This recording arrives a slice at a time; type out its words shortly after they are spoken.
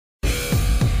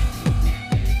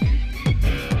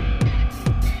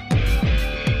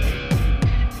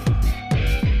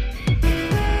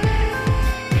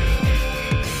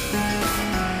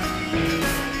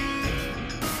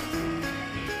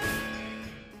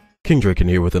King Drekon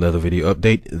here with another video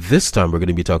update. This time we're going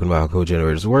to be talking about how code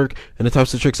generators work and the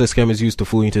types of tricks that scammers use to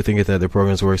fool you into thinking that their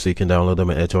programs work so you can download them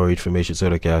and enter all your information so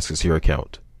they can access your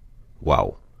account.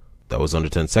 Wow, that was under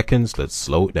 10 seconds. Let's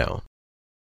slow it down.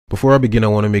 Before I begin, I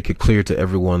want to make it clear to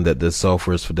everyone that this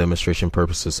software is for demonstration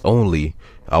purposes only.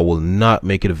 I will not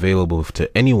make it available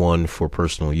to anyone for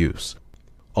personal use.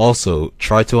 Also,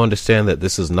 try to understand that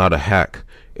this is not a hack.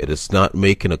 It is not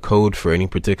making a code for any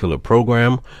particular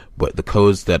program, but the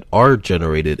codes that are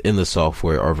generated in the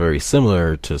software are very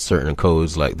similar to certain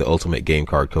codes like the Ultimate Game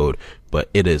Card code, but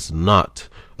it is not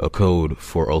a code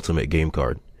for Ultimate Game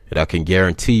Card. And I can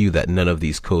guarantee you that none of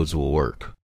these codes will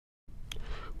work.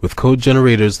 With code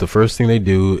generators, the first thing they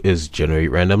do is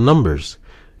generate random numbers.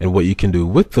 And what you can do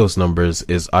with those numbers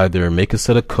is either make a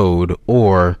set of code,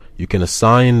 or you can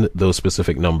assign those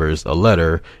specific numbers a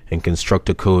letter and construct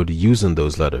a code using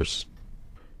those letters.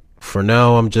 For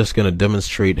now, I'm just going to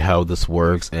demonstrate how this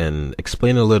works and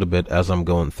explain a little bit as I'm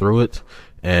going through it.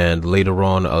 And later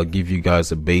on, I'll give you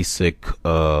guys a basic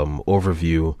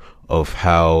overview of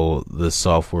how the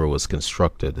software was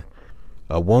constructed.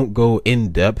 I won't go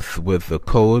in depth with the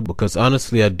code because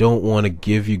honestly I don't want to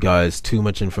give you guys too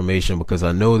much information, because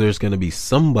I know there's going to be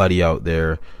somebody out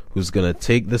there who's going to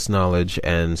take this knowledge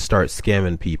and start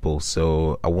scamming people.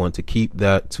 So I want to keep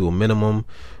that to a minimum.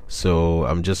 So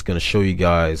I'm just going to show you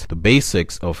guys the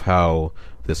basics of how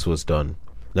this was done.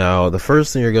 Now, the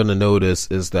first thing you're going to notice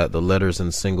is that the letters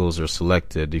and singles are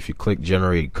selected. If you click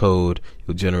generate code,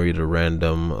 you'll generate a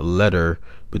random letter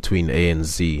between A and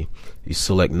Z. You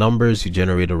select numbers, you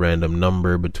generate a random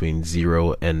number between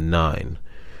 0 and 9.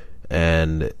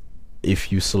 And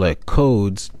if you select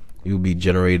codes, you'll be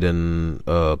generating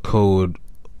a code,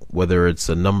 whether it's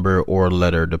a number or a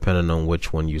letter, depending on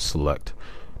which one you select.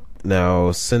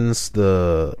 Now, since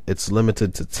it's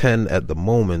limited to 10 at the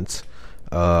moment,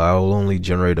 I will only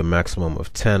generate a maximum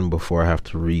of 10 before I have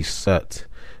to reset.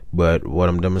 But what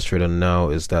I'm demonstrating now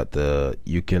is that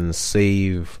you can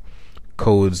save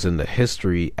codes in the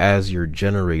history as you're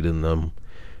generating them,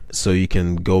 so you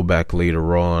can go back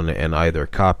later on and either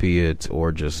copy it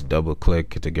or just double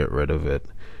click to get rid of it.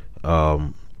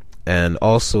 And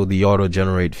also the auto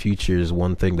generate feature is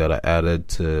one thing that I added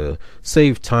to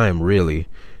save time, really,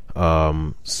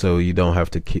 so you don't have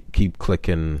to keep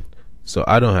clicking. So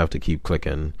I don't have to keep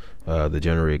clicking the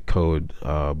generate code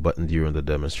button during the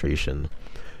demonstration.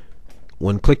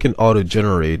 When clicking auto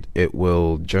generate, it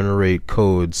will generate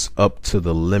codes up to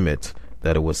the limit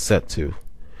that it was set to.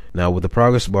 Now with the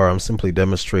progress bar, I'm simply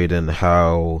demonstrating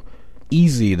how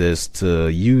easy it is to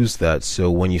use that. So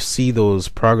when you see those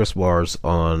progress bars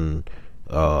on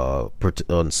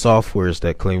softwares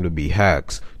that claim to be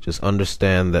hacks, just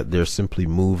understand that they're simply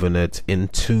moving it in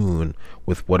tune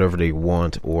with whatever they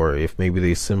want, or if maybe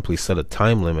they simply set a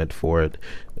time limit for it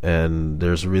and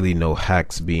there's really no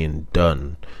hacks being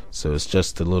done. So it's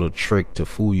just a little trick to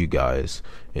fool you guys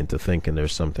into thinking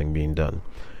there's something being done.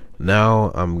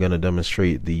 Now I'm going to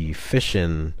demonstrate the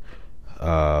phishing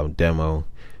demo.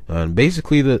 And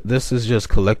basically this is just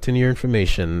collecting your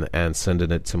information and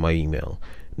sending it to my email.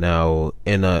 Now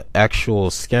in an actual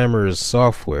scammer's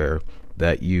software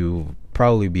that you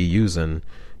probably be using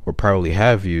or probably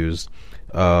have used,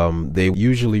 they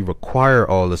usually require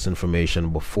all this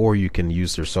information before you can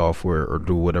use their software or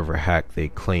do whatever hack they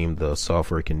claim the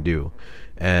software can do.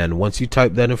 And once you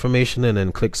type that information in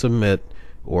and click submit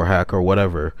or hack or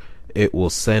whatever, it will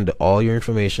send all your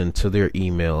information to their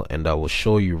email, and I will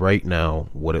show you right now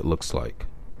what it looks like.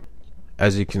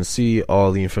 As you can see,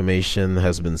 all the information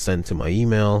has been sent to my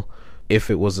email. If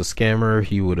it was a scammer,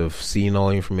 he would have seen all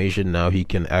the information. Now he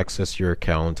can access your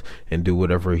account and do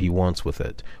whatever he wants with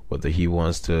it, whether he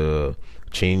wants to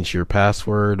change your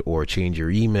password or change your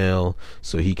email,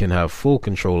 so he can have full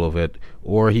control of it,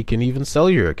 or he can even sell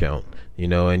your account,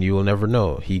 and you will never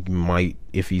know. He might,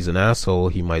 if he's an asshole,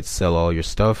 he might sell all your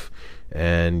stuff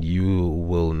and you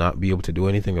will not be able to do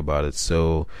anything about it.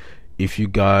 So if you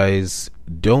guys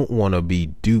don't want to be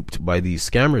duped by these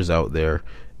scammers out there,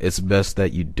 it's best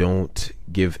that you don't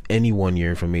give anyone your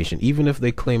information, even if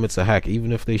they claim it's a hack,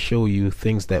 even if they show you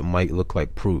things that might look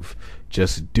like proof.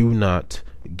 Just do not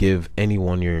give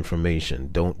anyone your information.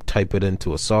 Don't type it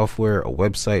into a software, a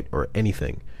website, or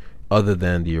anything other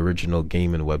than the original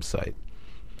gaming website.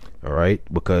 Alright,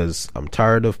 because I'm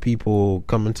tired of people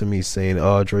coming to me saying,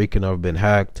 oh, Drekon, I've been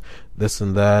hacked, this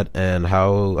and that, and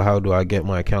how do I get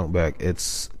my account back?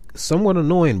 It's somewhat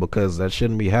annoying because that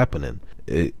shouldn't be happening.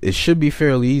 It should be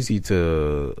fairly easy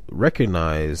to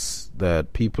recognize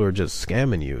that people are just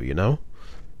scamming you,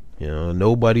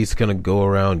 nobody's gonna go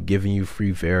around giving you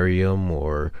free Varium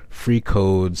or free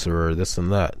codes or this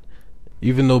and that.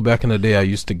 Even though back in the day I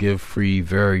used to give free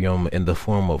Varium in the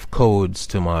form of codes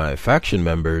to my faction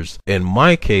members, in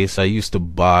my case I used to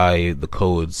buy the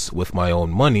codes with my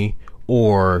own money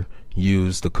or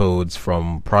use the codes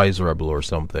from Prize Rebel or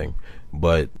something.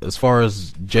 But as far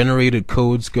as generated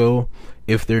codes go,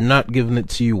 if they're not giving it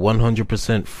to you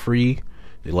 100% free,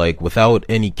 like without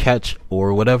any catch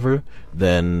or whatever,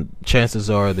 then chances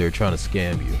are they're trying to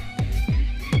scam you.